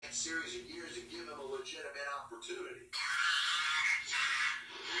series of years to give him a legitimate opportunity.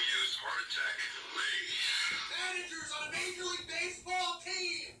 Who used heart attack? Me. Managers on a Major League Baseball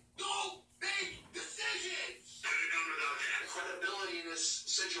team don't make decisions. Could have done without that. Credibility in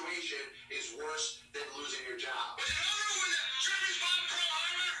this situation is worse than losing your job. But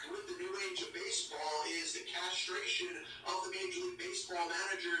with the new age of baseball is the castration of the Major League Baseball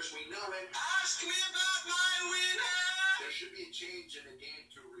managers. We know it. Ask me about my winner. There should be a change in the game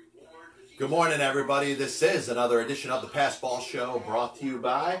to reward the team. Good morning, everybody. This is another edition of the Passball Show, brought to you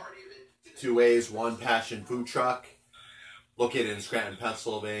by 2A's One Passion Food Truck, located in Scranton,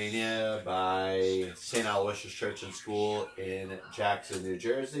 Pennsylvania, by St. Aloysius Church and School in Jackson, New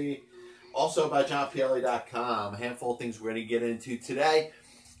Jersey. Also by JohnPielli.com. A handful of things we're going to get into today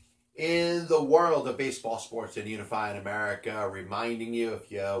in the world of baseball, sports, and unifying America. Reminding you,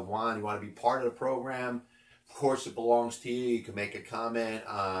 if you want to be part of the program, of course it belongs to you. You can make a comment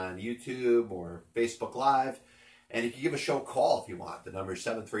on YouTube or Facebook Live. And you can give a show a call if you want. The number is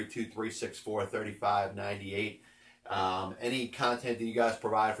 732-364-3598. Any content that you guys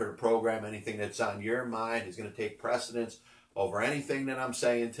provide for the program, anything that's on your mind, is going to take precedence over anything that I'm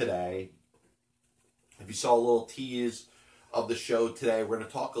saying today. If you saw a little tease of the show today, we're going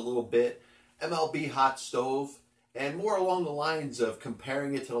to talk a little bit MLB hot stove, and more along the lines of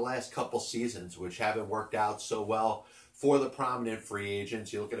comparing it to the last couple seasons, which haven't worked out so well for the prominent free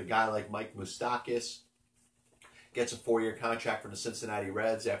agents. You look at a guy like Mike Moustakas, gets a 4-year contract from the Cincinnati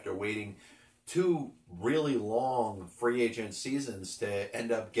Reds after waiting 2 really long free agent seasons to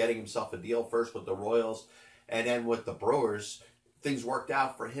end up getting himself a deal, first with the Royals and then with the Brewers. Things worked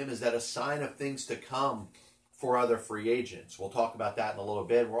out for him. Is that a sign of things to come for other free agents? We'll talk about that in a little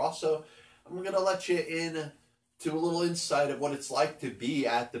bit. I'm going to let you in to a little insight of what it's like to be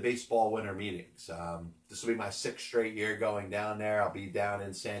at the baseball winter meetings. This will be my 6th straight year going down there. I'll be down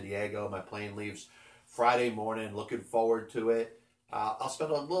in San Diego. My plane leaves Friday morning. Looking forward to it. I'll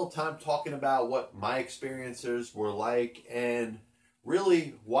spend a little time talking about what my experiences were like and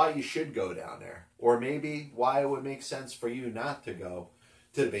really why you should go down there, or maybe why it would make sense for you not to go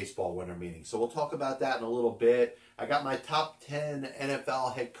to the baseball winter meeting. So we'll talk about that in a little bit. I got my top 10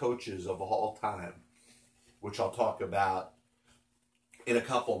 NFL head coaches of all time, which I'll talk about in a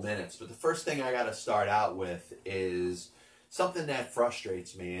couple minutes. But the first thing I got to start out with is something that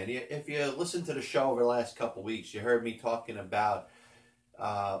frustrates me. And if you listen to the show over the last couple weeks, you heard me talking about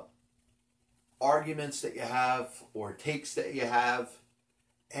arguments that you have or takes that you have,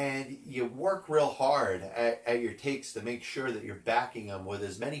 and you work real hard at your takes to make sure that you're backing them with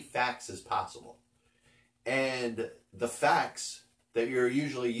as many facts as possible. And the facts that you're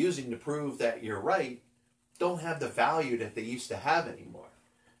usually using to prove that you're right don't have the value that they used to have anymore.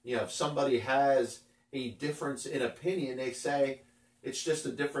 You know, if somebody has a difference in opinion, they say it's just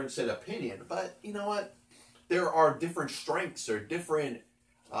a difference in opinion. But you know what? There are different strengths or different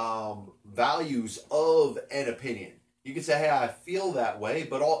values of an opinion. You can say, hey, I feel that way,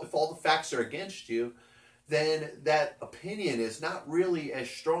 but if all the facts are against you, then that opinion is not really as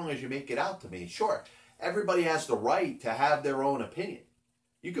strong as you make it out to be. Sure, everybody has the right to have their own opinion.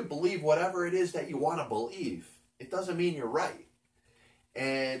 You can believe whatever it is that you want to believe. It doesn't mean you're right.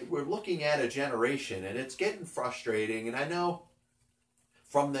 And we're looking at a generation, and it's getting frustrating. And I know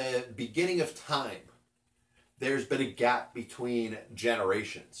from the beginning of time, there's been a gap between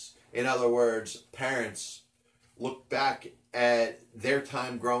generations. In other words, parents look back at their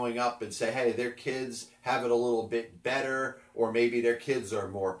time growing up and say, hey, their kids have it a little bit better, or maybe their kids are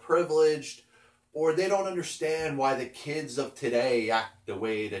more privileged, or they don't understand why the kids of today act the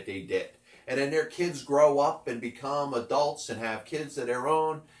way that they did. And then their kids grow up and become adults and have kids of their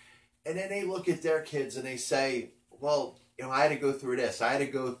own, and then they look at their kids and they say, well, you know, I had to go through this, I had to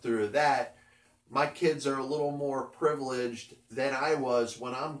go through that. My kids are a little more privileged than I was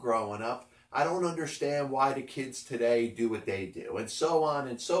when I'm growing up. I don't understand why the kids today do what they do, and so on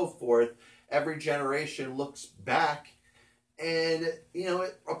and so forth. Every generation looks back and, you know,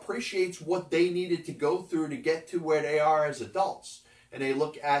 it appreciates what they needed to go through to get to where they are as adults. And they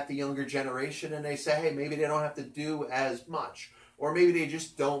look at the younger generation and they say, hey, maybe they don't have to do as much, or maybe they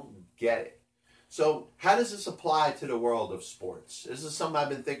just don't get it. So how does this apply to the world of sports? This is something I've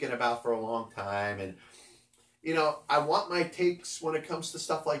been thinking about for a long time. And, you know, I want my takes when it comes to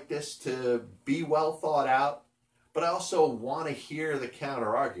stuff like this to be well thought out, but I also want to hear the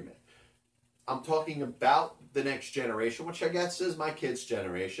counter argument. I'm talking about the next generation, which I guess is my kids'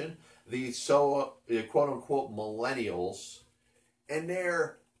 generation, the quote-unquote millennials, and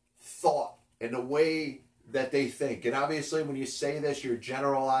their thought and the way that they think. And obviously when you say this, you're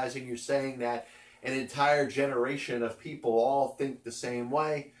generalizing, you're saying that an entire generation of people all think the same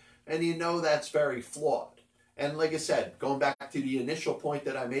way. and you know that's very flawed. And like I said, going back to the initial point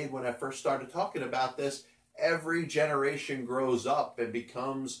that I made when I first started talking about this, every generation grows up and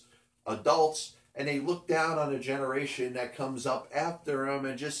becomes adults, and they look down on a generation that comes up after them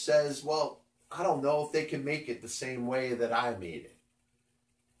and just says, well, I don't know if they can make it the same way that I made it.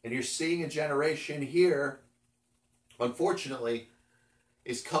 And you're seeing a generation here, unfortunately,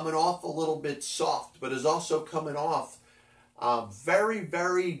 is coming off a little bit soft, but is also coming off very,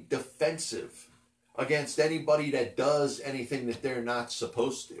 very defensive against anybody that does anything that they're not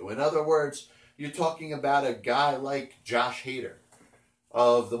supposed to. In other words, you're talking about a guy like Josh Hader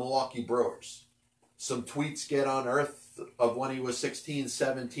of the Milwaukee Brewers. Some tweets get unearthed of when he was 16,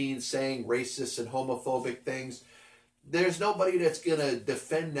 17, saying racist and homophobic things. There's nobody that's going to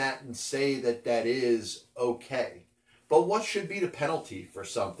defend that and say that that is okay. But what should be the penalty for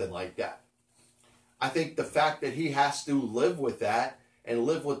something like that? I think the fact that he has to live with that and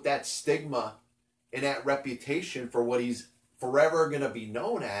live with that stigma and that reputation for what he's forever going to be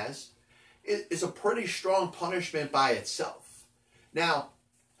known as is a pretty strong punishment by itself. Now,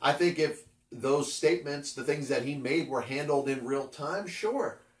 I think if those statements, the things that he made, were handled in real time,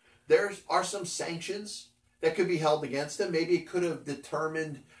 sure, there are some sanctions that could be held against him. Maybe it could have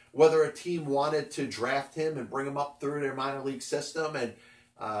determined whether a team wanted to draft him and bring him up through their minor league system and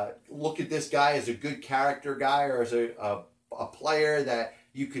look at this guy as a good character guy or as a player that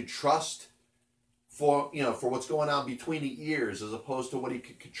you could trust for what's going on between the ears as opposed to what he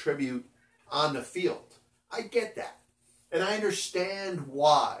could contribute on the field. I get that. And I understand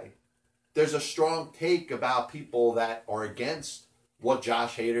why there's a strong take about people that are against what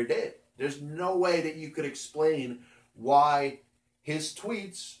Josh Hader did. There's no way that you could explain why his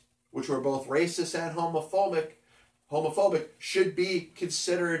tweets, which were both racist and homophobic, should be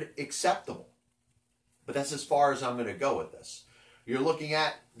considered acceptable. But that's as far as I'm going to go with this. You're looking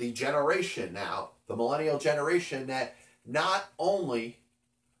at the generation now, the millennial generation, that not only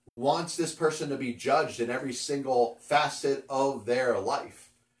wants this person to be judged in every single facet of their life.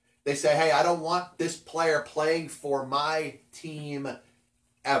 They say, hey, I don't want this player playing for my team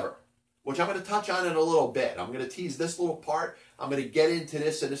ever, which I'm going to touch on in a little bit. I'm going to tease this little part. I'm going to get into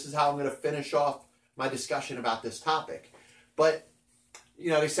this, and this is how I'm going to finish off my discussion about this topic. But,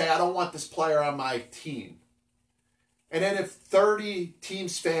 they say, I don't want this player on my team. And then if 30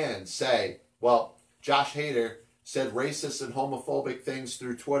 teams fans say, well, Josh Hader said racist and homophobic things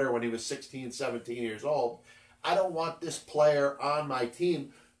through Twitter when he was 16, 17 years old, I don't want this player on my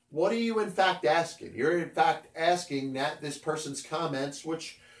team. What are you in fact asking? You're in fact asking that this person's comments,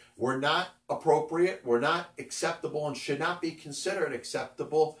 which were not appropriate, were not acceptable, and should not be considered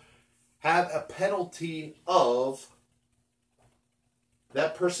acceptable, have a penalty of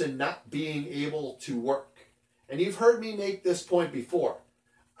that person not being able to work. And you've heard me make this point before.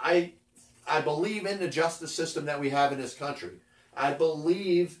 I believe in the justice system that we have in this country. I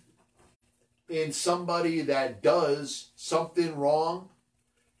believe in somebody that does something wrong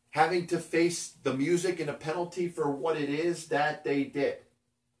having to face the music and a penalty for what it is that they did.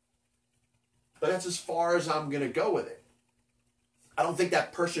 But that's as far as I'm going to go with it. I don't think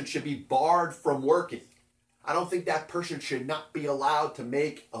that person should be barred from working. I don't think that person should not be allowed to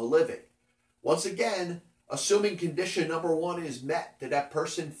make a living. Once again, assuming condition number one is met, that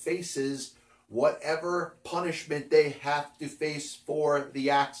person faces whatever punishment they have to face for the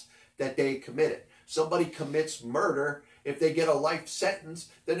acts that they committed. Somebody commits murder, if they get a life sentence,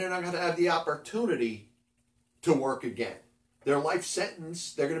 then they're not going to have the opportunity to work again. Their life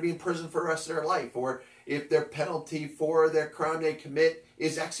sentence, they're going to be in prison for the rest of their life. Or if their penalty for their crime they commit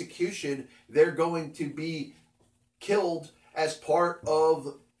is execution, they're going to be killed as part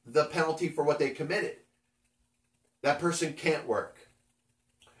of the penalty for what they committed. That person can't work.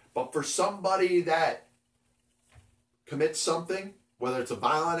 But for somebody that commits something, whether it's a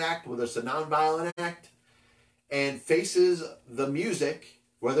violent act, whether it's a nonviolent act, and faces the music,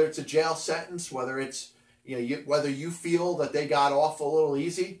 whether it's a jail sentence, whether it's whether you feel that they got off a little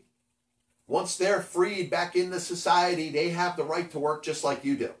easy, once they're freed back into society, they have the right to work just like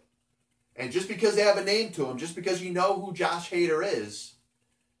you do. And just because they have a name to them, just because you know who Josh Hader is,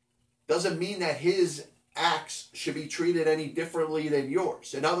 doesn't mean that his acts should be treated any differently than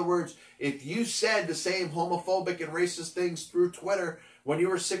yours. In other words, if you said the same homophobic and racist things through Twitter when you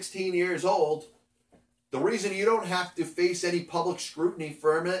were 16 years old, the reason you don't have to face any public scrutiny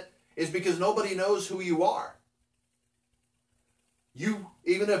from it is because nobody knows who you are.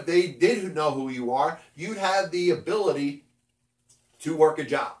 Even if they did know who you are, you'd have the ability to work a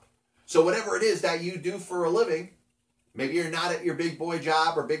job. So whatever it is that you do for a living, maybe you're not at your big boy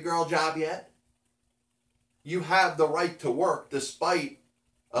job or big girl job yet, you have the right to work despite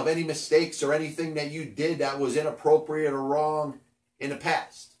of any mistakes or anything that you did that was inappropriate or wrong in the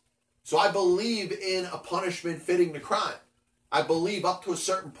past. So I believe in a punishment fitting the crime. I believe up to a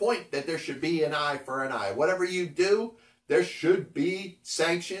certain point that there should be an eye for an eye. Whatever you do, there should be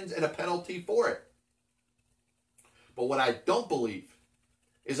sanctions and a penalty for it. But what I don't believe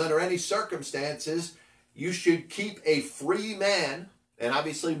is under any circumstances, you should keep a free man, and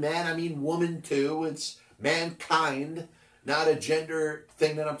obviously man, I mean woman too. It's mankind, not a gender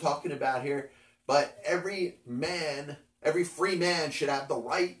thing that I'm talking about here. But every man, every free man should have the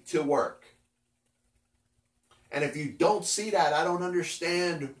right to work. And if you don't see that, I don't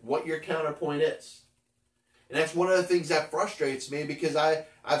understand what your counterpoint is. And that's one of the things that frustrates me, because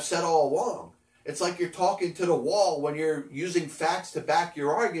I've said all along, it's like you're talking to the wall when you're using facts to back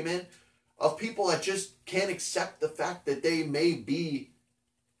your argument of people that just can't accept the fact that they may be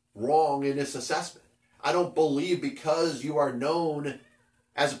wrong in this assessment. I don't believe because you are known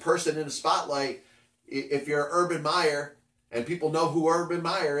as a person in the spotlight, if you're Urban Meyer and people know who Urban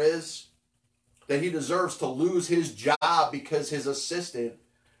Meyer is, that he deserves to lose his job because his assistant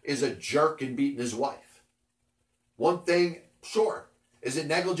is a jerk and beating his wife. One thing, sure. Is it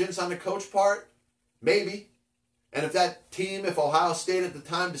negligence on the coach part? Maybe. And if that team, if Ohio State at the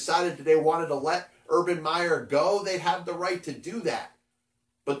time decided that they wanted to let Urban Meyer go, they'd have the right to do that.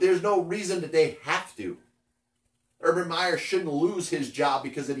 But there's no reason that they have to. Urban Meyer shouldn't lose his job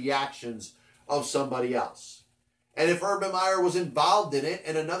because of the actions of somebody else. And if Urban Meyer was involved in it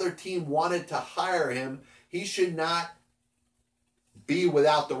and another team wanted to hire him, he should not be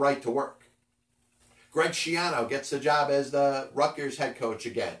without the right to work. Greg Schiano gets the job as the Rutgers head coach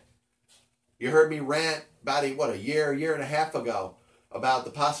again. You heard me rant about a year and a half ago about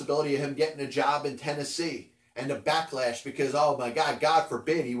the possibility of him getting a job in Tennessee and the backlash because, oh my God, God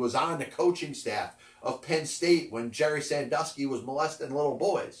forbid, he was on the coaching staff of Penn State when Jerry Sandusky was molesting little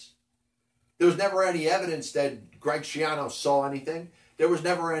boys. There was never any evidence that Greg Schiano saw anything. There was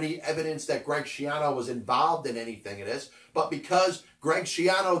never any evidence that Greg Schiano was involved in anything of this. But because Greg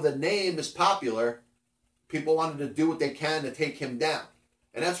Schiano, the name, is popular, people wanted to do what they can to take him down.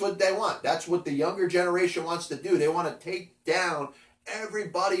 And that's what they want. That's what the younger generation wants to do. They want to take down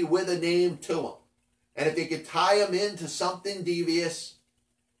everybody with a name to them. And if they could tie them into something devious,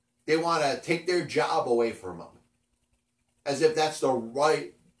 they want to take their job away from them. As if that's the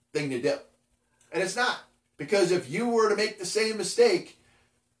right thing to do. And it's not. Because if you were to make the same mistake,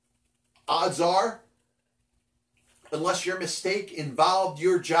 odds are, unless your mistake involved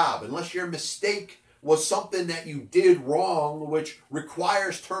your job, unless your mistake was something that you did wrong, which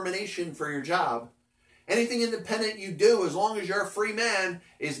requires termination for your job, anything independent you do, as long as you're a free man,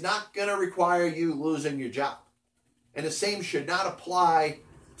 is not going to require you losing your job. And the same should not apply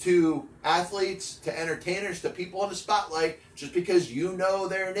to athletes, to entertainers, to people in the spotlight, just because you know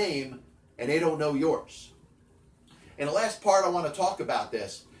their name and they don't know yours. And the last part I want to talk about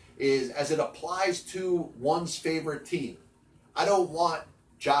this is as it applies to one's favorite team. I don't want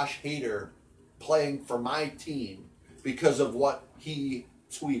Josh Hader playing for my team because of what he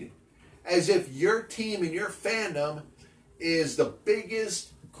tweeted. As if your team and your fandom is the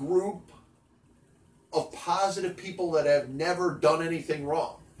biggest group of positive people that have never done anything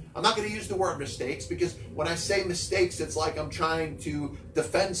wrong. I'm not going to use the word mistakes because when I say mistakes, it's like I'm trying to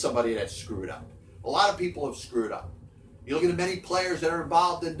defend somebody that's screwed up. A lot of people have screwed up. You look at the many players that are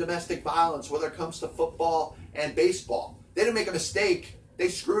involved in domestic violence, whether it comes to football and baseball. They didn't make a mistake. They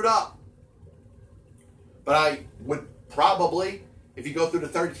screwed up. But I would probably, if you go through the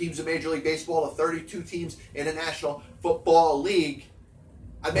 30 teams in Major League Baseball, the 32 teams in the National Football League,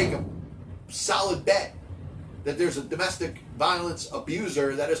 I'd make a solid bet that there's a domestic violence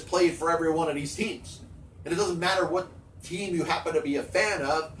abuser that has played for every one of these teams. And it doesn't matter what team you happen to be a fan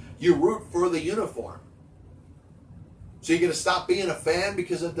of, you root for the uniform. So you're going to stop being a fan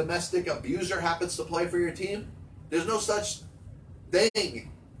because a domestic abuser happens to play for your team? There's no such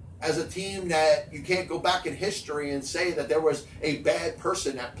thing as a team that you can't go back in history and say that there was a bad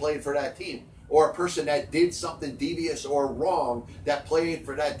person that played for that team, or a person that did something devious or wrong that played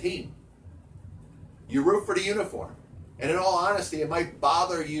for that team. You root for the uniform. And in all honesty, it might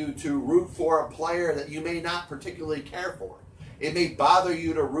bother you to root for a player that you may not particularly care for. It may bother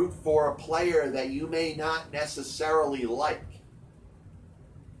you to root for a player that you may not necessarily like.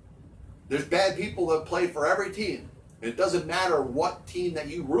 There's bad people that play for every team. It doesn't matter what team that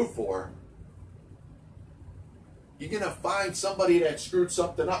you root for. You're going to find somebody that screwed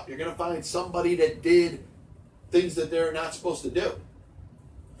something up. You're going to find somebody that did things that they're not supposed to do.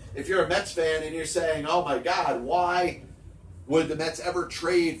 If you're a Mets fan and you're saying, oh my God, why would the Mets ever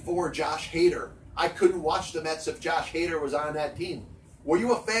trade for Josh Hader? I couldn't watch the Mets if Josh Hader was on that team. Were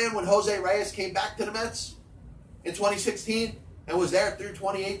you a fan when Jose Reyes came back to the Mets in 2016 and was there through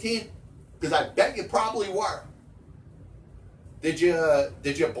 2018? Because I bet you probably were. Did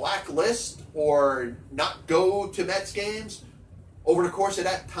you blacklist or not go to Mets games over the course of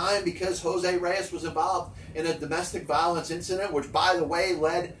that time because Jose Reyes was involved in a domestic violence incident, which, by the way,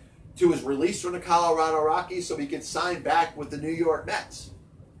 led to his release from the Colorado Rockies so he could sign back with the New York Mets?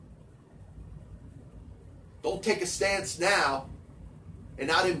 Don't take a stance now and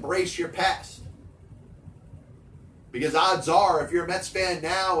not embrace your past. Because odds are, if you're a Mets fan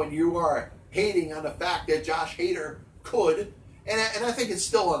now and you are hating on the fact that Josh Hader could, and I think it's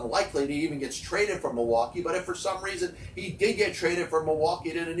still unlikely that he even gets traded from Milwaukee, but if for some reason he did get traded from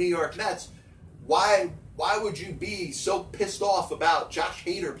Milwaukee to the New York Mets, why would you be so pissed off about Josh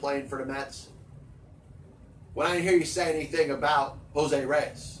Hader playing for the Mets when I didn't hear you say anything about Jose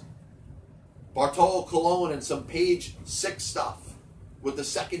Reyes? Bartolo Colon and some Page 6 stuff with the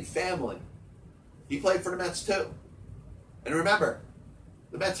second family. He played for the Mets too. And remember,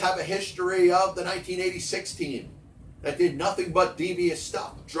 the Mets have a history of the 1986 team that did nothing but devious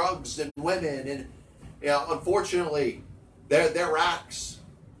stuff, drugs and women, and unfortunately, their acts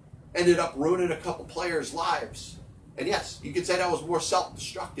ended up ruining a couple players' lives. And yes, you could say that was more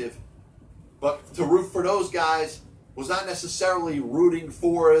self-destructive, but to root for those guys was not necessarily rooting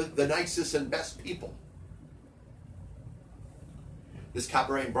for the nicest and best people. This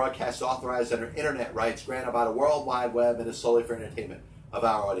copyright broadcast is authorized under internet rights granted by the World Wide Web and is solely for entertainment of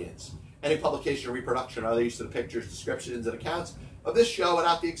our audience. Any publication or reproduction or other use of the pictures, descriptions, and accounts of this show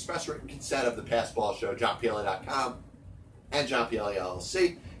without the express written consent of the Passball Show, JohnPLA.com, and John PLA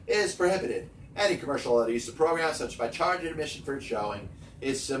LLC is prohibited. Any commercial or other use of programs, such as by charging admission for its showing,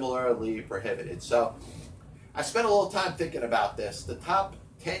 is similarly prohibited. So, I spent a little time thinking about this. The top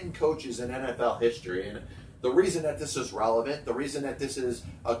 10 coaches in NFL history, and the reason that this is relevant, the reason that this is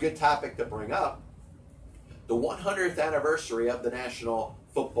a good topic to bring up, the 100th anniversary of the National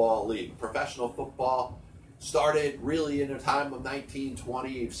Football League. Professional football started really in the time of 1920.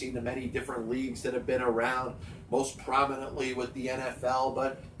 You've seen the many different leagues that have been around, most prominently with the NFL,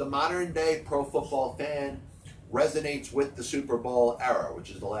 but the modern day pro football fan resonates with the Super Bowl era,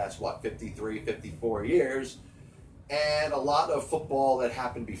 which is the last, 53, 54 years. And a lot of football that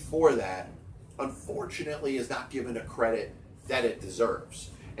happened before that, unfortunately, is not given the credit that it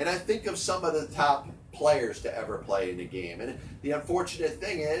deserves. And I think of some of the top players to ever play in the game. And the unfortunate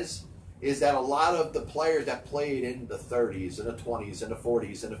thing is that a lot of the players that played in the 30s and the 20s and the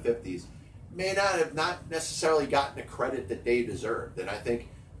 40s and the 50s may not have not necessarily gotten the credit that they deserved. And I think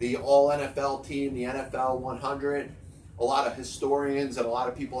the All-NFL team, the NFL 100, a lot of historians and a lot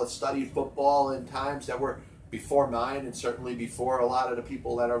of people that studied football in times that were before mine and certainly before a lot of the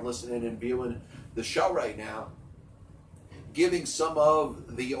people that are listening and viewing the show right now, giving some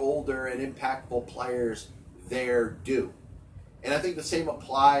of the older and impactful players their due. And I think the same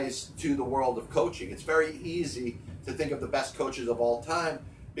applies to the world of coaching. It's very easy to think of the best coaches of all time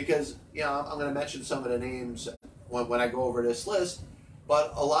because, I'm going to mention some of the names when I go over this list,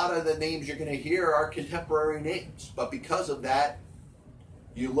 but a lot of the names you're going to hear are contemporary names. But because of that,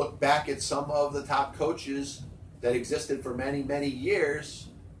 you look back at some of the top coaches that existed for many, many years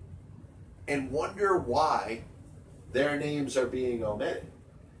and wonder why their names are being omitted.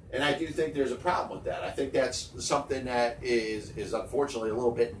 And I do think there's a problem with that. I think that's something that is unfortunately a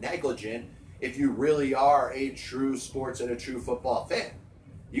little bit negligent if you really are a true sports and a true football fan.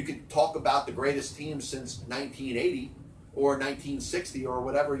 You could talk about the greatest teams since 1980 or 1960 or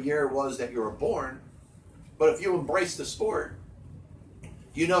whatever year it was that you were born, but if you embrace the sport,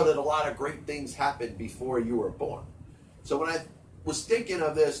 you know that a lot of great things happened before you were born. So when I was thinking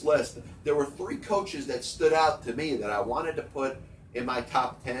of this list, there were 3 coaches that stood out to me that I wanted to put in my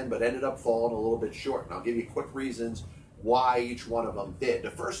top 10, but ended up falling a little bit short. And I'll give you quick reasons why each one of them did.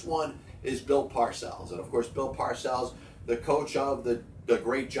 The first one is Bill Parcells. And of course, Bill Parcells, the coach of the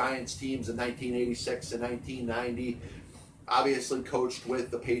great Giants teams in 1986 and 1990, obviously coached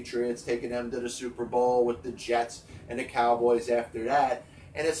with the Patriots, taking them to the Super Bowl with the Jets and the Cowboys after that.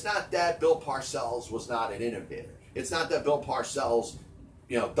 And it's not that Bill Parcells was not an innovator. It's not that Bill Parcells,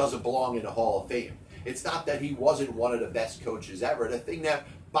 doesn't belong in the Hall of Fame. It's not that he wasn't one of the best coaches ever. The thing that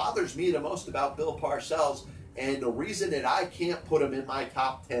bothers me the most about Bill Parcells, and the reason that I can't put him in my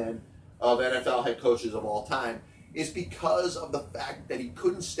top 10 of NFL head coaches of all time, is because of the fact that he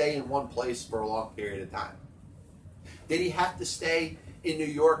couldn't stay in one place for a long period of time. Did he have to stay in New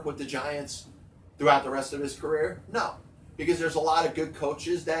York with the Giants throughout the rest of his career? No, because there's a lot of good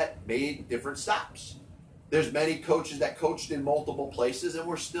coaches that made different stops. There's many coaches that coached in multiple places and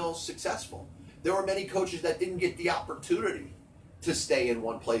were still successful. There were many coaches that didn't get the opportunity to stay in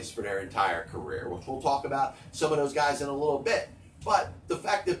one place for their entire career, which we'll talk about some of those guys in a little bit. But the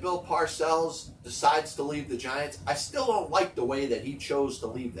fact that Bill Parcells decides to leave the Giants, I still don't like the way that he chose to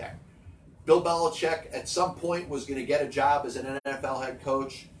leave there. Bill Belichick at some point was going to get a job as an NFL head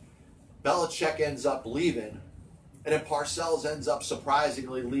coach. Belichick ends up leaving, and then Parcells ends up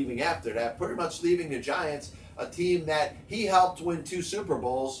surprisingly leaving after that, pretty much leaving the Giants, a team that he helped win 2 Super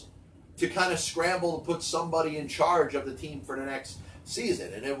Bowls, to kind of scramble to put somebody in charge of the team for the next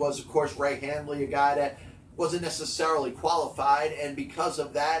season. And it was, of course, Ray Handley, a guy that wasn't necessarily qualified, and because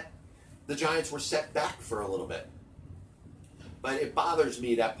of that, the Giants were set back for a little bit. But it bothers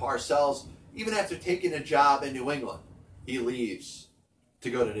me that Parcells, even after taking a job in New England, he leaves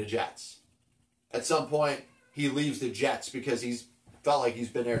to go to the Jets. At some point, he leaves the Jets because he's felt like he's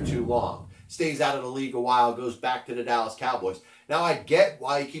been there too long. Stays out of the league a while, goes back to the Dallas Cowboys. Now I get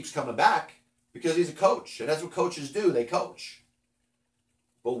why he keeps coming back, because he's a coach, and that's what coaches do, they coach.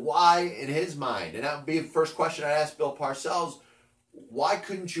 But why, in his mind, and that would be the first question I'd ask Bill Parcells, why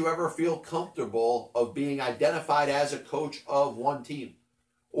couldn't you ever feel comfortable of being identified as a coach of one team?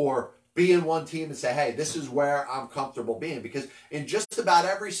 Or be in one team and say, hey, this is where I'm comfortable being. Because in just about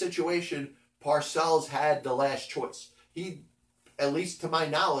every situation, Parcells had the last choice. He, at least to my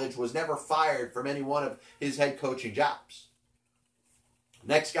knowledge, was never fired from any one of his head coaching jobs.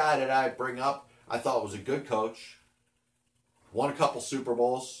 Next guy that I bring up, I thought was a good coach. Won a couple Super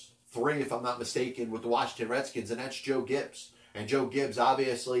Bowls, 3 if I'm not mistaken, with the Washington Redskins, and that's Joe Gibbs. And Joe Gibbs,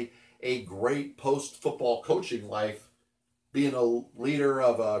 obviously, a great post-football coaching life, being a leader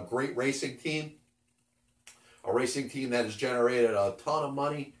of a great racing team, a racing team that has generated a ton of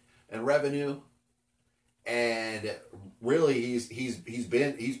money and revenue. And really,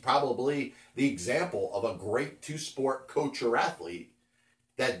 he's probably the example of a great 2-sport coach or athlete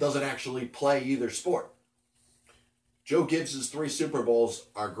that doesn't actually play either sport. Joe Gibbs' 3 Super Bowls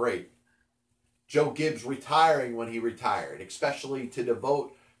are great. Joe Gibbs retiring when he retired, especially to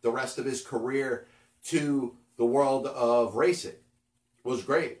devote the rest of his career to the world of racing, was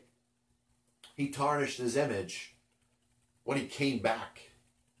great. He tarnished his image when he came back.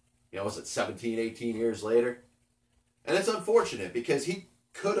 Was it 17, 18 years later? And it's unfortunate because he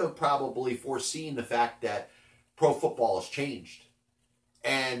could have probably foreseen the fact that pro football has changed.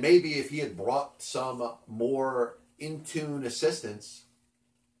 And maybe if he had brought some more in-tune assistants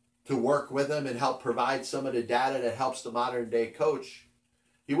to work with him and help provide some of the data that helps the modern day coach,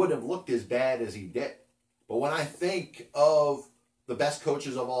 he wouldn't have looked as bad as he did. But when I think of the best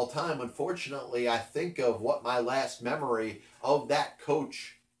coaches of all time, unfortunately, I think of what my last memory of that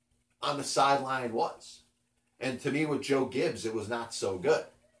coach on the sideline was. And to me, with Joe Gibbs, it was not so good.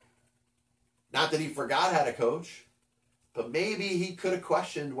 Not that he forgot how to coach, but maybe he could have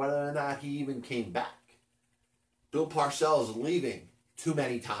questioned whether or not he even came back. Bill Parcells leaving too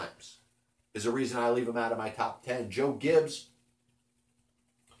many times is the reason I leave him out of my top 10. Joe Gibbs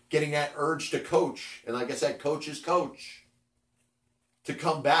getting that urge to coach, and like I said, coach is coach, to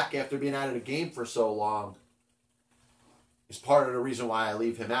come back after being out of the game for so long is part of the reason why I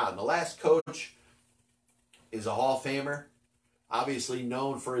leave him out. And the last coach is a Hall of Famer, obviously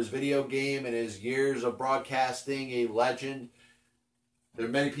known for his video game and his years of broadcasting, a legend. There are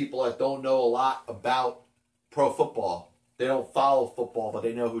many people that don't know a lot about pro football. They don't follow football, but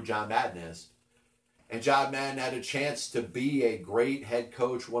they know who John Madden is. And John Madden had a chance to be a great head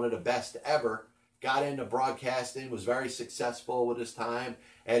coach, one of the best ever. Got into broadcasting, was very successful with his time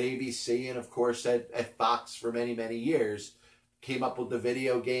at ABC and, of course, at Fox for many, many years. Came up with the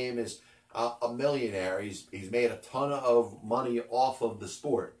video game, is a millionaire. He's made a ton of money off of the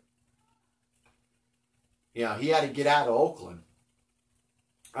sport. He had to get out of Oakland.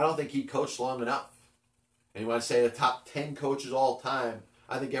 I don't think he coached long enough. And you want to say the top 10 coaches all time,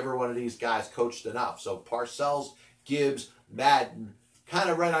 I think every one of these guys coached enough. So Parcells, Gibbs, Madden, kind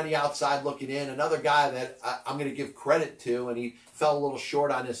of right on the outside looking in. Another guy that I'm going to give credit to, and he fell a little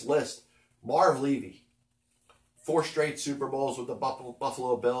short on this list, Marv Levy. 4 straight Super Bowls with the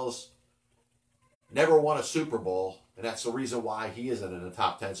Buffalo Bills. Never won a Super Bowl, and that's the reason why he isn't in the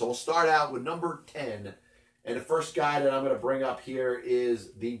top 10. So we'll start out with number 10. And the first guy that I'm going to bring up here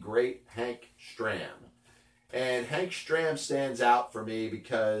is the great Hank Stram. And Hank Stram stands out for me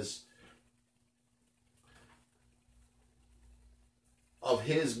because of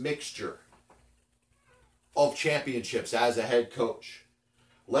his mixture of championships as a head coach.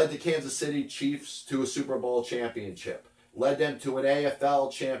 Led the Kansas City Chiefs to a Super Bowl championship. Led them to an AFL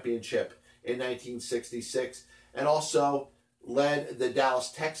championship in 1966. And also led the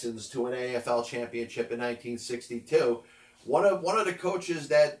Dallas Texans to an AFL championship in 1962. One of the coaches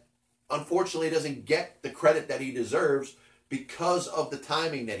that unfortunately doesn't get the credit that he deserves because of the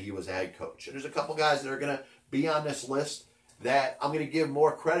timing that he was a head coach. And there's a couple guys that are going to be on this list that I'm going to give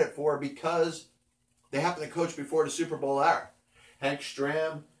more credit for because they happen to coach before the Super Bowl era. Hank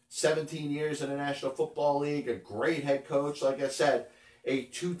Stram, 17 years in the National Football League, a great head coach. Like I said, a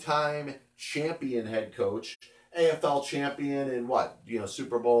two-time champion head coach, AFL champion in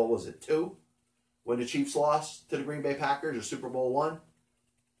Super Bowl, was it 2? When the Chiefs lost to the Green Bay Packers, or Super Bowl 1?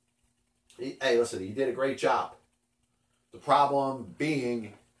 Hey, listen, he did a great job. The problem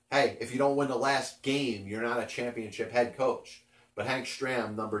being, hey, if you don't win the last game, you're not a championship head coach. But Hank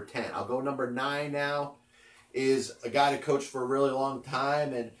Stram, number 10. I'll go number 9 now, is a guy that coached for a really long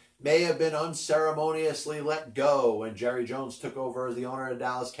time and may have been unceremoniously let go when Jerry Jones took over as the owner of the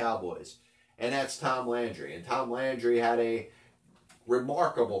Dallas Cowboys. And that's Tom Landry. And Tom Landry had a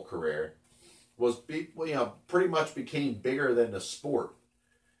remarkable career. Pretty much became bigger than the sport.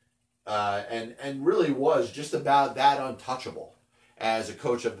 And really was just about that untouchable as a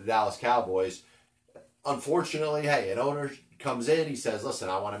coach of the Dallas Cowboys. Unfortunately, hey, an owner comes in, he says, listen,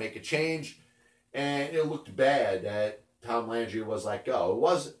 I want to make a change. And it looked bad that Tom Landry was let go. It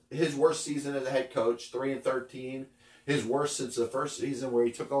was his worst season as a head coach, 3-13. His worst since the first season where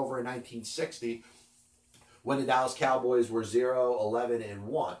he took over in 1960 when the Dallas Cowboys were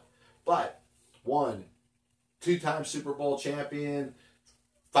 0-11-1. But 2-time Super Bowl champion,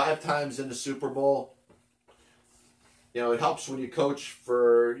 5 times in the Super Bowl. It helps when you coach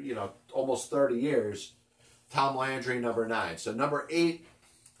for, almost 30 years. Tom Landry, number 9. So number 8,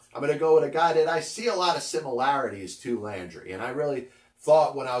 I'm going to go with a guy that I see a lot of similarities to Landry. And I really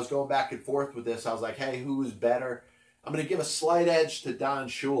thought when I was going back and forth with this, I was like, hey, who's better? I'm going to give a slight edge to Don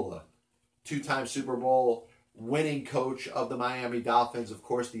Shula, 2-time Super Bowl winning coach of the Miami Dolphins. Of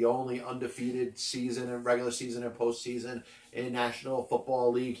course, the only undefeated season and regular season and postseason in National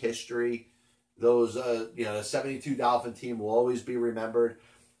Football League history. Those, the 72 Dolphin team will always be remembered.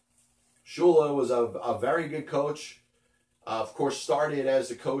 Shula was a very good coach. Of course, started as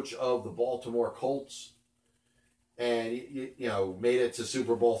the coach of the Baltimore Colts. And, made it to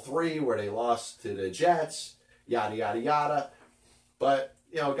Super Bowl 3 where they lost to the Jets. Yada, yada, yada. But,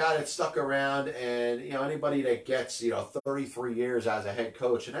 a guy that stuck around and, anybody that gets, 33 years as a head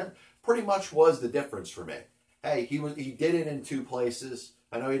coach. And that pretty much was the difference for me. Hey, he did it in 2 places.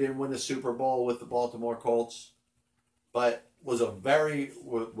 I know he didn't win the Super Bowl with the Baltimore Colts. But was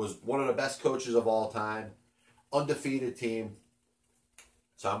one of the best coaches of all time. Undefeated team.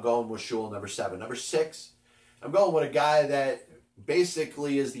 So I'm going with Shula, number 7. Number 6, I'm going with a guy that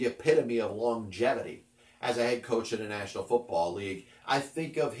basically is the epitome of longevity as a head coach in the National Football League. I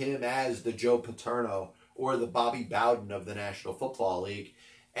think of him as the Joe Paterno or the Bobby Bowden of the National Football League.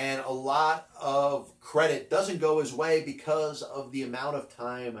 And a lot of credit doesn't go his way because of the amount of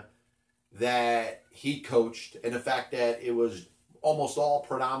time that he coached and the fact that it was almost all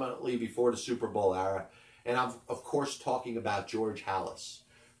predominantly before the Super Bowl era. And I'm, of course, talking about George Halas.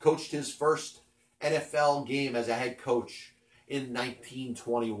 Coached his first NFL game as a head coach in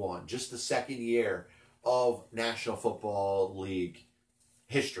 1921, just the second year of National Football League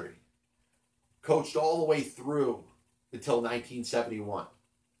history. Coached all the way through until 1971.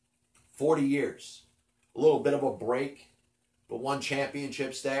 40 years. A little bit of a break, but won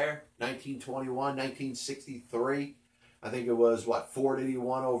championships there. 1921, 1963. I think it was, 4 did he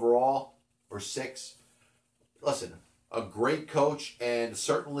won overall? Or 6? Listen, a great coach and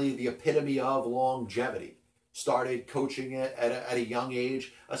certainly the epitome of longevity. Started coaching it at a young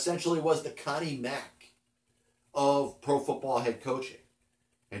age. Essentially was the Connie Mack of pro football head coaching.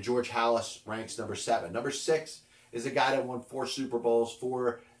 And George Halas ranks number 7. Number 6 is a guy that won 4 Super Bowls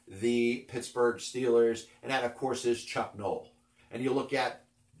for the Pittsburgh Steelers. And that, of course, is Chuck Noll. And you look at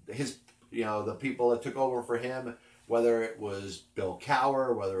his, the people that took over for him, whether it was Bill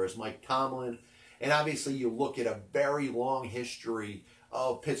Cowher, whether it was Mike Tomlin. And obviously you look at a very long history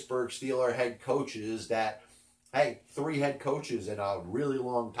of Pittsburgh Steelers head coaches that, hey, 3 head coaches in a really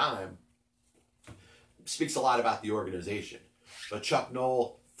long time speaks a lot about the organization. But Chuck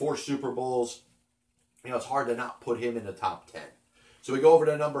Noll, 4 Super Bowls, it's hard to not put him in the top 10. So we go over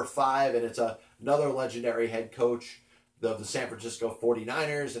to number 5, and it's another legendary head coach of the San Francisco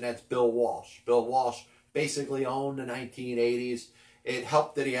 49ers, and that's Bill Walsh. Bill Walsh basically owned the 1980s. It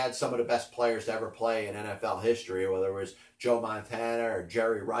helped that he had some of the best players to ever play in NFL history, whether it was Joe Montana or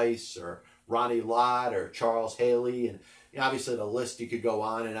Jerry Rice or Ronnie Lott or Charles Haley. And obviously the list, you could go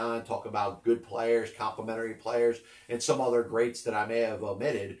on and on, talk about good players, complimentary players, and some other greats that I may have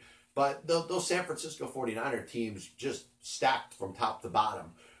omitted. But those San Francisco 49er teams, just stacked from top to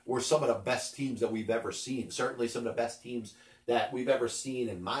bottom, were some of the best teams that we've ever seen. Certainly some of the best teams that we've ever seen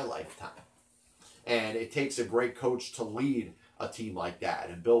in my lifetime. And it takes a great coach to lead a team like that.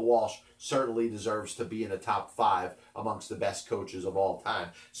 And Bill Walsh certainly deserves to be in the top 5 amongst the best coaches of all time.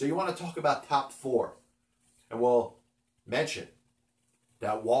 So you want to talk about top 4. And we'll mention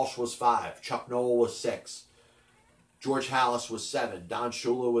that Walsh was 5, Chuck Noll was 6, George Halas was 7, Don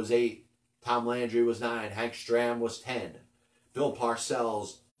Shula was 8, Tom Landry was 9, Hank Stram was 10, Bill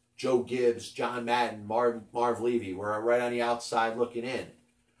Parcells, Joe Gibbs, John Madden, Marv Levy were right on the outside looking in.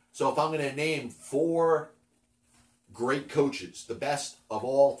 So if I'm going to name 4 great coaches, the best of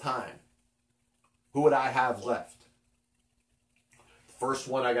all time, who would I have left? The first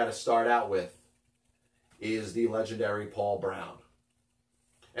one I got to start out with is the legendary Paul Brown.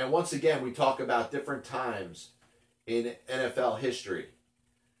 And once again, we talk about different times in NFL history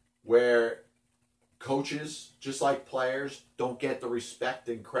where coaches, just like players, don't get the respect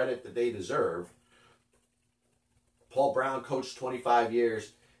and credit that they deserve. Paul Brown coached 25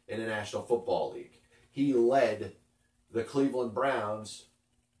 years in the National Football League. He led the Cleveland Browns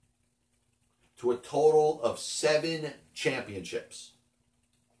to a total of 7 championships.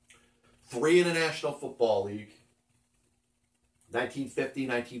 3 in the National Football League, 1950,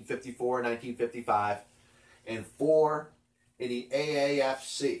 1954, 1955, and 4 in the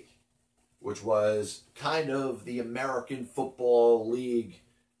AAFC, which was kind of the American Football League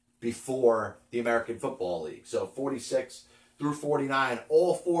before the American Football League. So 46 through 49,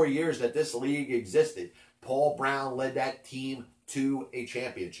 all 4 years that this league existed, Paul Brown led that team to a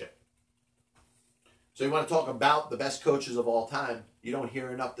championship. So you want to talk about the best coaches of all time, you don't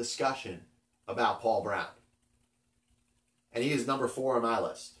hear enough discussion about Paul Brown. And he is number 4 on my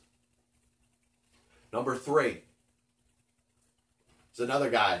list. Number 3 is another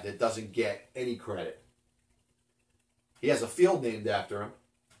guy that doesn't get any credit. He has a field named after him.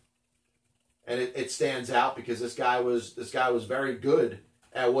 And it stands out because this guy was very good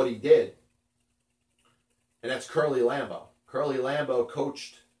at what he did. And that's Curly Lambeau. Curly Lambeau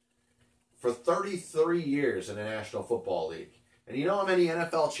coached for 33 years in the National Football League. And you know how many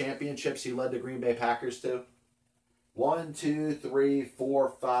NFL championships he led the Green Bay Packers to? 1, 2, 3,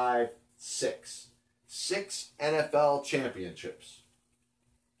 4, 5, 6. 6 NFL championships.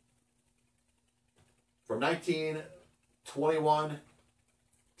 From 1921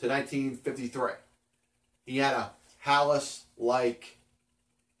 to 1953. He had a Halas-like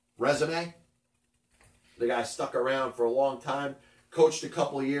resume. The guy stuck around for a long time. Coached a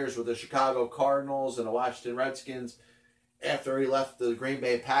couple of years with the Chicago Cardinals and the Washington Redskins after he left the Green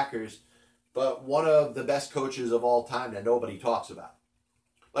Bay Packers. But one of the best coaches of all time that nobody talks about.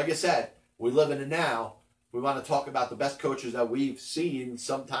 Like I said, we live in the now. We want to talk about the best coaches that we've seen,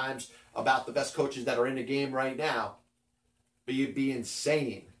 sometimes about the best coaches that are in the game right now. But you'd be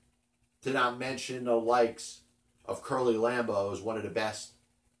insane to not mention the likes of Curly Lambeau as one of the best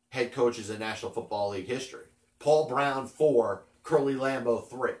head coaches in National Football League history. Paul Brown 4, Curly Lambeau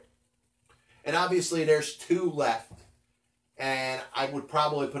 3. And obviously there's 2 left. And I would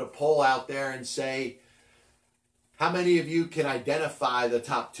probably put a poll out there and say, how many of you can identify the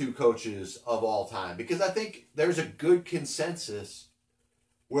top 2 coaches of all time? Because I think there's a good consensus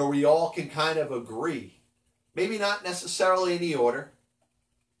where we all can kind of agree. Maybe not necessarily in the order,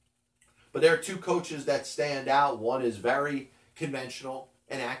 but there are 2 coaches that stand out. One is very conventional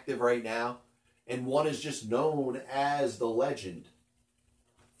and active right now, and one is just known as the legend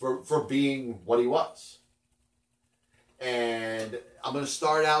for being what he was. And I'm going to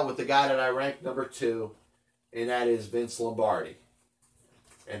start out with the guy that I ranked number 2, and that is Vince Lombardi.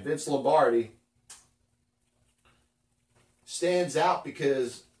 And Vince Lombardi stands out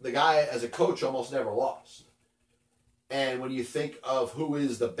because the guy, as a coach, almost never lost. And when you think of who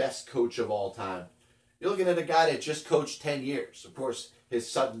is the best coach of all time, you're looking at a guy that just coached 10 years. Of course, his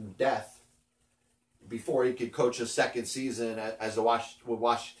sudden death before he could coach a second season as the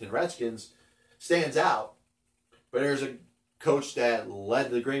Washington Redskins stands out. But there's a coach that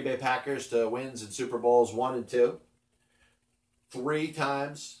led the Green Bay Packers to wins in Super Bowls 1 and 2. 3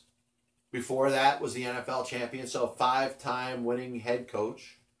 times before that was the NFL champion, so a 5-time winning head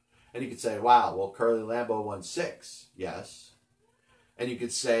coach. And you could say, wow, well, Curly Lambeau won 6. Yes. And you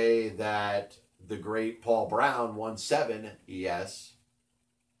could say that the great Paul Brown won 7. Yes.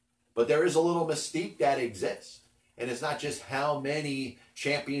 But there is a little mystique that exists. And it's not just how many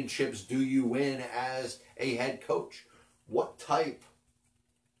championships do you win as a head coach. What type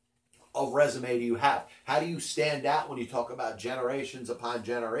of resume do you have? How do you stand out when you talk about generations upon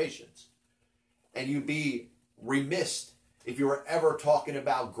generations? And you'd be remiss if you were ever talking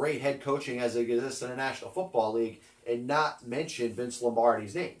about great head coaching as it exists in the National Football League and not mention Vince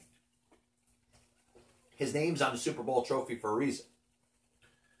Lombardi's name. His name's on the Super Bowl trophy for a reason.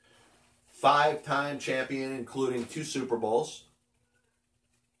 5-time champion, including 2 Super Bowls.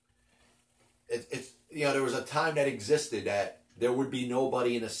 It's there was a time that existed that there would be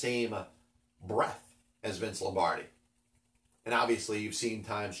nobody in the same breath as Vince Lombardi. And obviously you've seen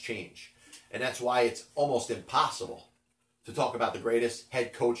times change. And that's why it's almost impossible to talk about the greatest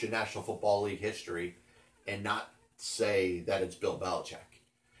head coach in National Football League history and not say that it's Bill Belichick.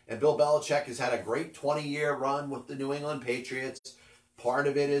 And Bill Belichick has had a great 20-year run with the New England Patriots. Part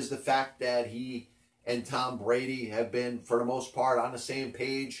of it is the fact that he and Tom Brady have been, for the most part, on the same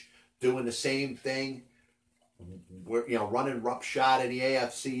page, doing the same thing. We're, running roughshod in the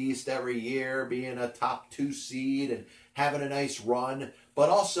AFC East every year, being a top 2 seed and having a nice run, but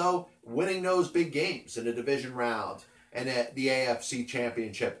also winning those big games in the division round and at the AFC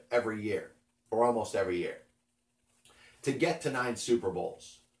Championship every year, or almost every year. To get to 9 Super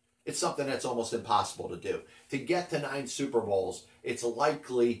Bowls, it's something that's almost impossible to do. To get to 9 Super Bowls, it's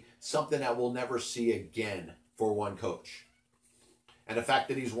likely something that we'll never see again for one coach. And the fact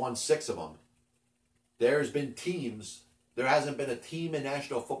that he's won 6 of them, there hasn't been a team in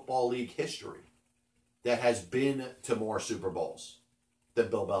National Football League history that has been to more Super Bowls than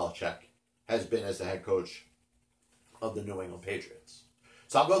Bill Belichick has been as the head coach of the New England Patriots.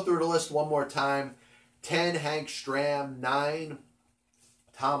 So I'll go through the list one more time. 10, Hank Stram. 9,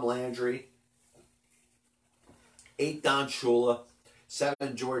 Tom Landry. 8, Don Shula.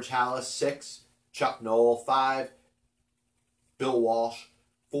 7, George Halas. 6, Chuck Noll. 5, Bill Walsh.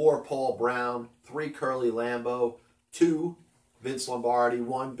 4, Paul Brown. 3, Curly Lambeau. 2, Vince Lombardi.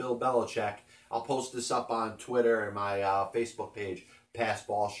 1, Bill Belichick. I'll post this up on Twitter and my Facebook page, Pass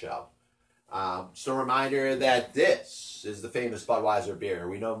Ball Show. Just a reminder that this is the famous Budweiser beer.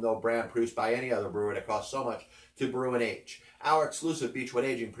 We know no brand produced by any other brewer that costs so much to brew and age. Our exclusive Beechwood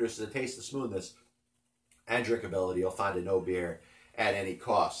Aging produces a taste of smoothness and drinkability. You'll find a no beer at any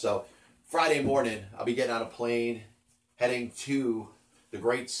cost. So Friday morning, I'll be getting on a plane, heading to the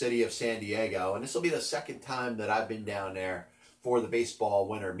great city of San Diego. And this will be the second time that I've been down there for the baseball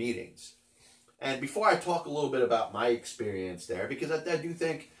winter meetings. And before I talk a little bit about my experience there, because I do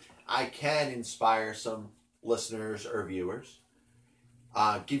think I can inspire some listeners or viewers,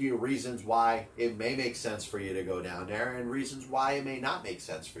 give you reasons why it may make sense for you to go down there and reasons why it may not make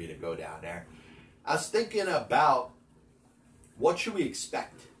sense for you to go down there. I was thinking about what should we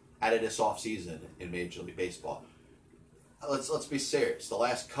expect out of this offseason in Major League Baseball. Let's be serious. The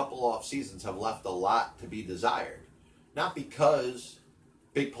last couple off seasons have left a lot to be desired. Not because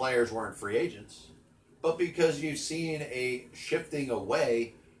big players weren't free agents, but because you've seen a shifting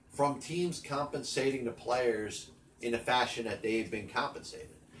away from teams compensating the players in the fashion that they've been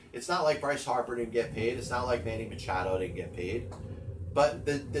compensated. It's not like Bryce Harper didn't get paid. It's not like Manny Machado didn't get paid. But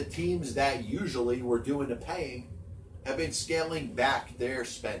the teams that usually were doing the paying have been scaling back their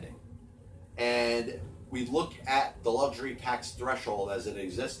spending. And we look at the luxury tax threshold as it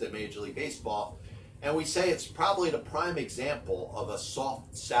exists in Major League Baseball, and we say it's probably the prime example of a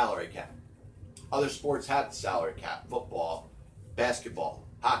soft salary cap. Other sports have the salary cap: football, basketball,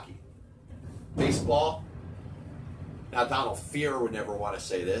 hockey. Baseball, now Donald Fehr would never want to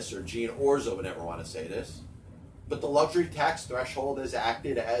say this, or Gene Orza would never want to say this, but the luxury tax threshold has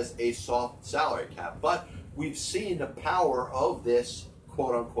acted as a soft salary cap. But we've seen the power of this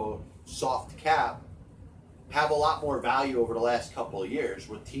quote-unquote soft cap have a lot more value over the last couple of years,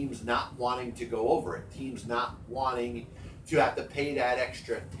 with teams not wanting to go over it, teams not wanting to have to pay that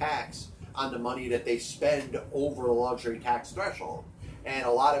extra tax on the money that they spend over the luxury tax threshold. And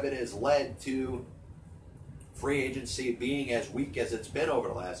a lot of it has led to free agency being as weak as it's been over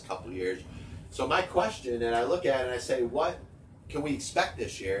the last couple of years. So my question, and I look at it and I say, what can we expect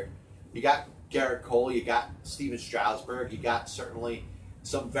this year? You got Garrett Cole, you got Steven Strasburg, you got certainly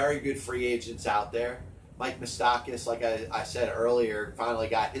some very good free agents out there. Mike Moustakas, like I said earlier, finally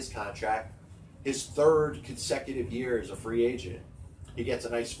got his contract. His 3rd consecutive year as a free agent. He gets a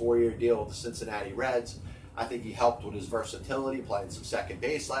nice 4-year deal with the Cincinnati Reds. I think he helped with his versatility, playing some second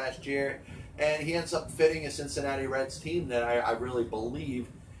base last year. And he ends up fitting a Cincinnati Reds team that I really believe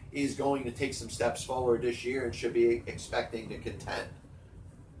is going to take some steps forward this year and should be expecting to contend.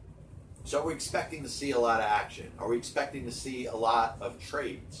 So are we expecting to see a lot of action? Are we expecting to see a lot of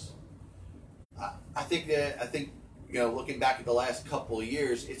trades? I think looking back at the last couple of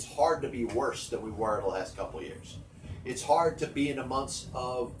years, it's hard to be worse than we were the last couple of years. It's hard to be in the months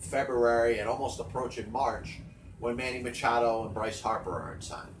of February and almost approaching March when Manny Machado and Bryce Harper aren't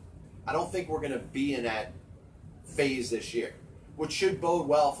signed. I don't think we're going to be in that phase this year, which should bode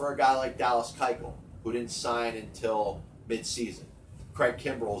well for a guy like Dallas Keuchel, who didn't sign until mid-season. Craig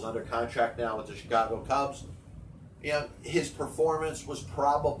Kimbrell is under contract now with the Chicago Cubs. his performance was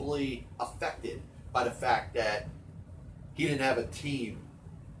probably affected by the fact that he didn't have a team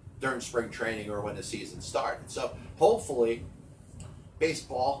during spring training or when the season started. So hopefully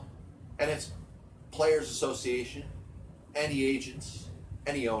baseball and its players association and the agents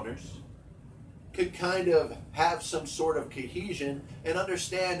and the owners could kind of have some sort of cohesion and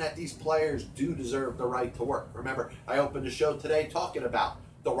understand that these players do deserve the right to work. Remember, I opened the show today talking about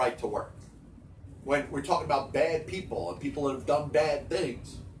the right to work. When we're talking about bad people and people that have done bad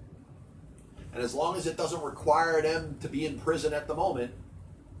things, and as long as it doesn't require them to be in prison at the moment,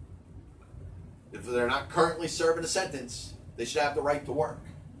 if they're not currently serving a sentence, they should have the right to work.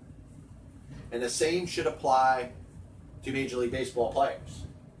 And the same should apply to Major League Baseball players.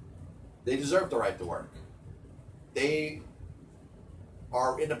 They deserve the right to work. They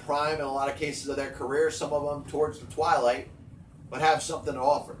are in the prime in a lot of cases of their career, some of them towards the twilight, but have something to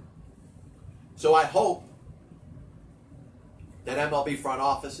offer. So I hope that MLB front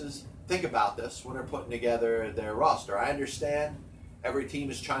offices think about this when they're putting together their roster. I understand every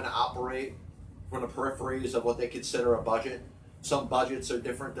team is trying to operate from the peripheries of what they consider a budget. Some budgets are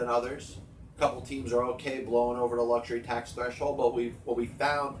different than others. A couple teams are okay blowing over the luxury tax threshold, but what we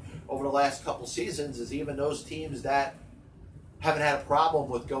found over the last couple seasons is even those teams that haven't had a problem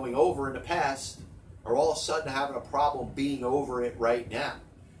with going over in the past are all of a sudden having a problem being over it right now.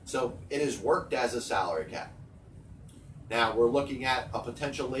 So it has worked as a salary cap. Now we're looking at a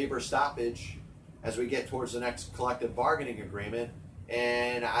potential labor stoppage as we get towards the next collective bargaining agreement,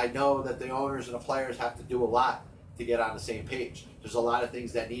 and I know that the owners and the players have to do a lot to get on the same page. There's a lot of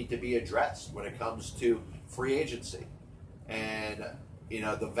things that need to be addressed when it comes to free agency and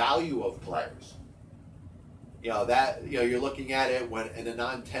the value of players. You're looking at it when in a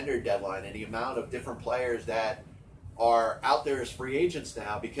non-tender deadline and the amount of different players that are out there as free agents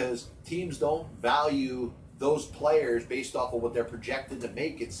now, because teams don't value those players based off of what they're projected to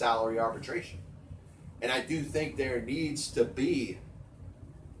make in salary arbitration. And I do think there needs to be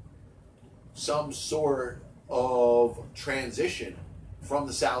some sort of transition from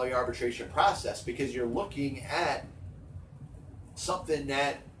the salary arbitration process, because you're looking at something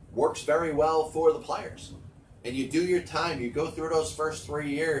that works very well for the players. And you do your time, you go through those first 3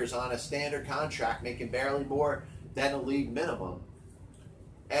 years on a standard contract, making barely more than a league minimum.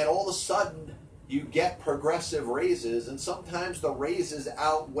 And all of a sudden, you get progressive raises, and sometimes the raises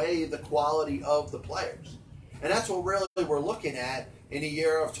outweigh the quality of the players. And that's what really we're looking at in the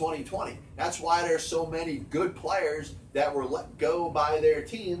year of 2020. That's why there's so many good players that were let go by their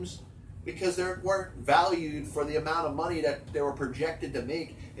teams, because they weren't valued for the amount of money that they were projected to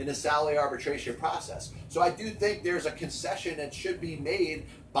make in the salary arbitration process. So I do think there's a concession that should be made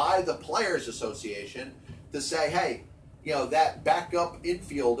by the Players Association to say, hey, that backup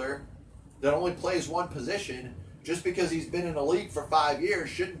infielder that only plays one position, just because he's been in the league for 5 years,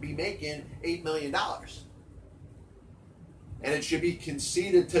 shouldn't be making $8 million. And it should be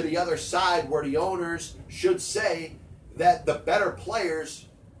conceded to the other side, where the owners should say that the better players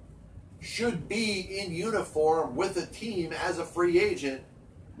should be in uniform with a team as a free agent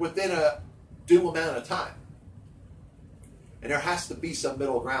within a due amount of time. And there has to be some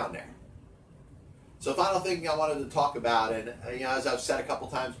middle ground there. So final thing I wanted to talk about, and as I've said a couple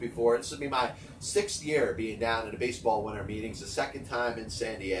times before, this will be my 6th year being down in the baseball winter meetings, the 2nd time in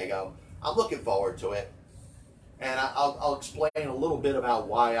San Diego. I'm looking forward to it. And I'll explain a little bit about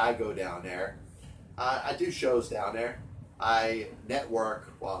why I go down there. I do shows down there. I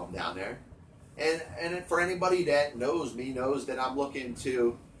network while I'm down there. And for anybody that knows me knows that I'm looking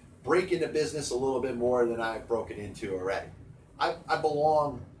to break into business a little bit more than I've broken into already. I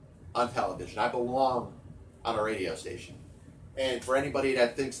belong on television. I belong on a radio station. And for anybody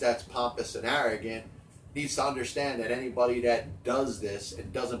that thinks that's pompous and arrogant, needs to understand that anybody that does this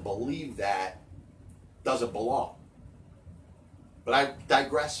and doesn't believe that doesn't belong. But I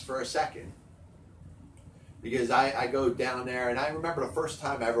digress for a second, because I go down there, and I remember the first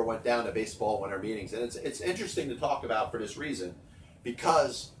time I ever went down to baseball winter meetings, and it's interesting to talk about for this reason,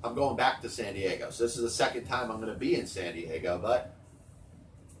 because I'm going back to San Diego. So this is the 2nd time I'm going to be in San Diego, but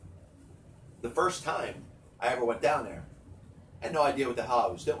the first time I ever went down there, I had no idea what the hell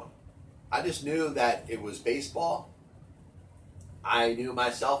I was doing. I just knew that it was baseball. I knew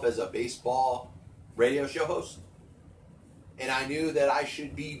myself as a baseball radio show host, and I knew that I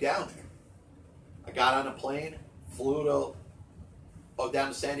should be down there. I got on a plane, flew down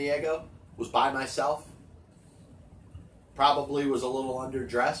to San Diego, was by myself, probably was a little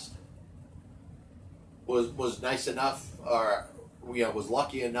underdressed, was nice enough, or was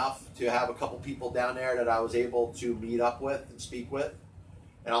lucky enough to have a couple people down there that I was able to meet up with and speak with.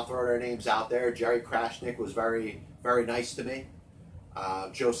 and I'll throw their names out there. Jerry Krashnick was very, very nice to me.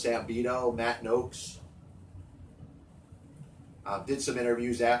 Joe Sambito, Matt Noakes. Did some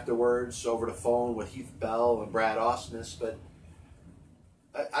interviews afterwards over the phone with Heath Bell and Brad Ausmus, but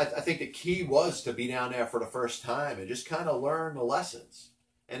I think the key was to be down there for the first time and just kind of learn the lessons.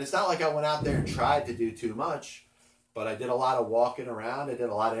 And it's not like I went out there and tried to do too much, but I did a lot of walking around. I did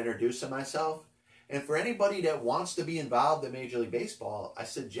a lot of introducing myself. And for anybody that wants to be involved in Major League Baseball, I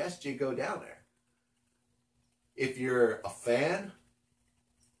suggest you go down there. If you're a fan,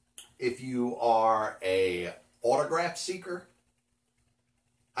 if you are a autograph seeker,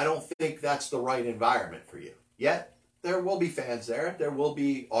 I don't think that's the right environment for you. Yet, there will be fans there. There will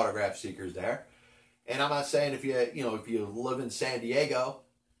be autograph seekers there. And I'm not saying if you live in San Diego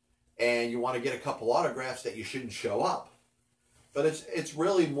and you want to get a couple autographs that you shouldn't show up. But it's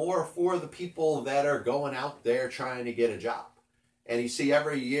really more for the people that are going out there trying to get a job. And you see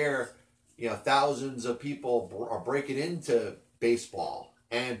every year, thousands of people are breaking into baseball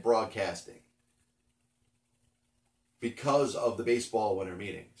and broadcasting because of the baseball winter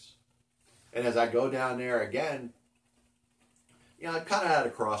meetings. And as I go down there again, I'm kind of at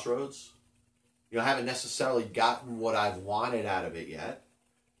a crossroads. I haven't necessarily gotten what I've wanted out of it yet.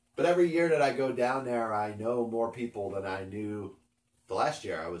 But every year that I go down there, I know more people than I knew the last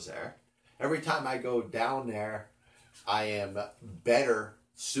year I was there. Every time I go down there, I am better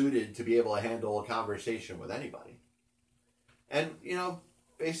suited to be able to handle a conversation with anybody. And,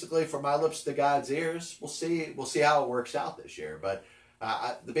 basically from my lips to God's ears, we'll see how it works out this year. But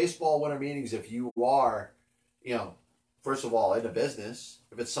the baseball winter meetings, if you are, first of all, in the business,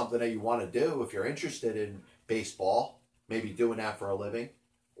 if it's something that you want to do, if you're interested in baseball, maybe doing that for a living,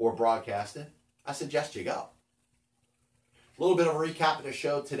 or broadcasting, I suggest you go. A little bit of a recap of the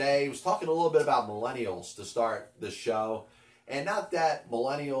show today. I was talking a little bit about millennials to start the show. And not that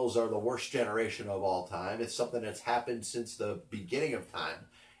millennials are the worst generation of all time. It's something that's happened since the beginning of time.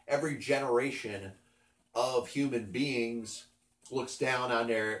 Every generation of human beings looks down on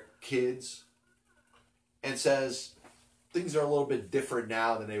their kids and says, things are a little bit different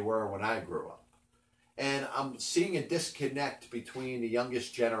now than they were when I grew up. And I'm seeing a disconnect between the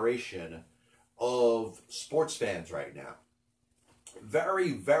youngest generation of sports fans right now.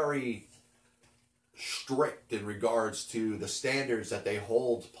 Very, very strict in regards to the standards that they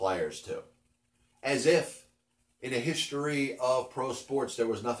hold players to. As if in the history of pro sports there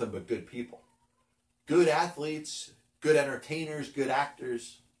was nothing but good people. Good athletes, good entertainers, good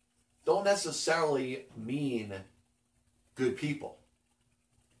actors don't necessarily mean good people.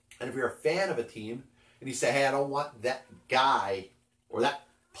 And if you're a fan of a team and you say, hey, I don't want that guy or that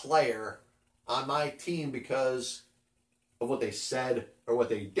player on my team because of what they said or what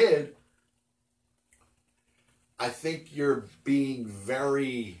they did, I think you're being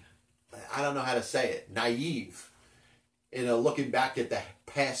very, I don't know how to say it, naive in looking back at the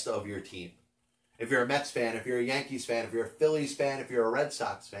past of your team. If you're a Mets fan, if you're a Yankees fan, if you're a Phillies fan, if you're a Red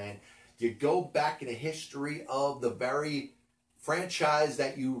Sox fan, you go back in the history of the very franchise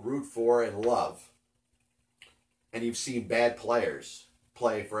that you root for and love. And you've seen bad players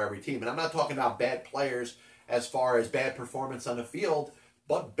play for every team. And I'm not talking about bad players as far as bad performance on the field,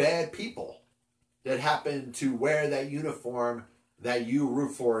 but bad people that happen to wear that uniform that you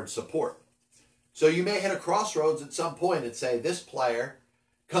root for and support. So you may hit a crossroads at some point and say, this player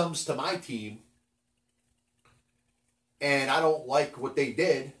comes to my team and I don't like what they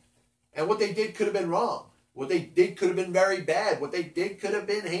did. And what they did could have been wrong. What they did could have been very bad. What they did could have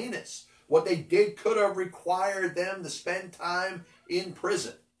been heinous. What they did could have required them to spend time in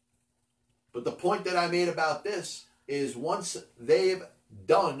prison. But the point that I made about this is once they've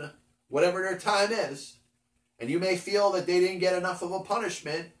done whatever their time is, and you may feel that they didn't get enough of a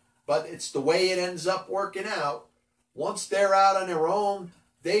punishment, but it's the way it ends up working out. Once they're out on their own,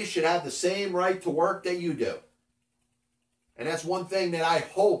 they should have the same right to work that you do. And that's one thing that I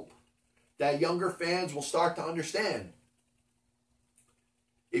hope that younger fans will start to understand.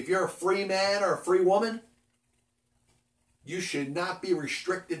 If you're a free man or a free woman, you should not be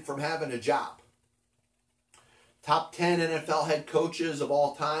restricted from having a job. Top 10 NFL head coaches of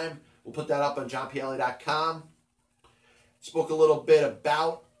all time. We'll put that up on johnpielli.com. Spoke a little bit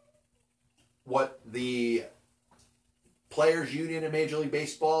about what the Players Union in Major League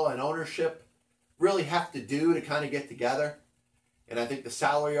Baseball and ownership really have to do to kind of get together. And I think the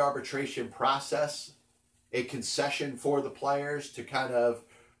salary arbitration process, a concession for the players to kind of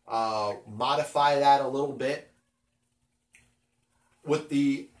modify that a little bit with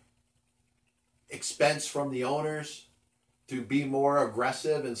the expense from the owners to be more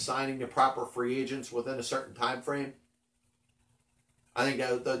aggressive in signing the proper free agents within a certain time frame. I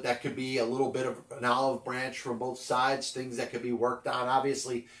think that could be a little bit of an olive branch from both sides, things that could be worked on.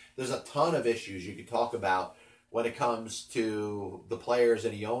 Obviously, there's a ton of issues you could talk about when it comes to the players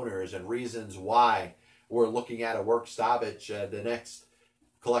and the owners and reasons why we're looking at a work stoppage, the next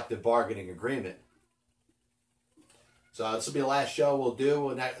collective bargaining agreement. So this will be the last show we'll do,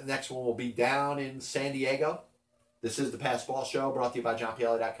 and the next one will be down in San Diego. This is the Pass Ball Show, brought to you by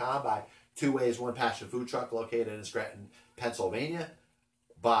JohnPielli.com, by Two Ways, One Passion Food Truck, located in Scranton, Pennsylvania,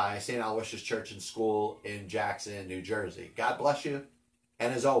 by St. Aloysius Church and School in Jackson, New Jersey. God bless you,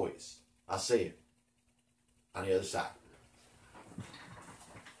 and as always, I'll see you on the other side.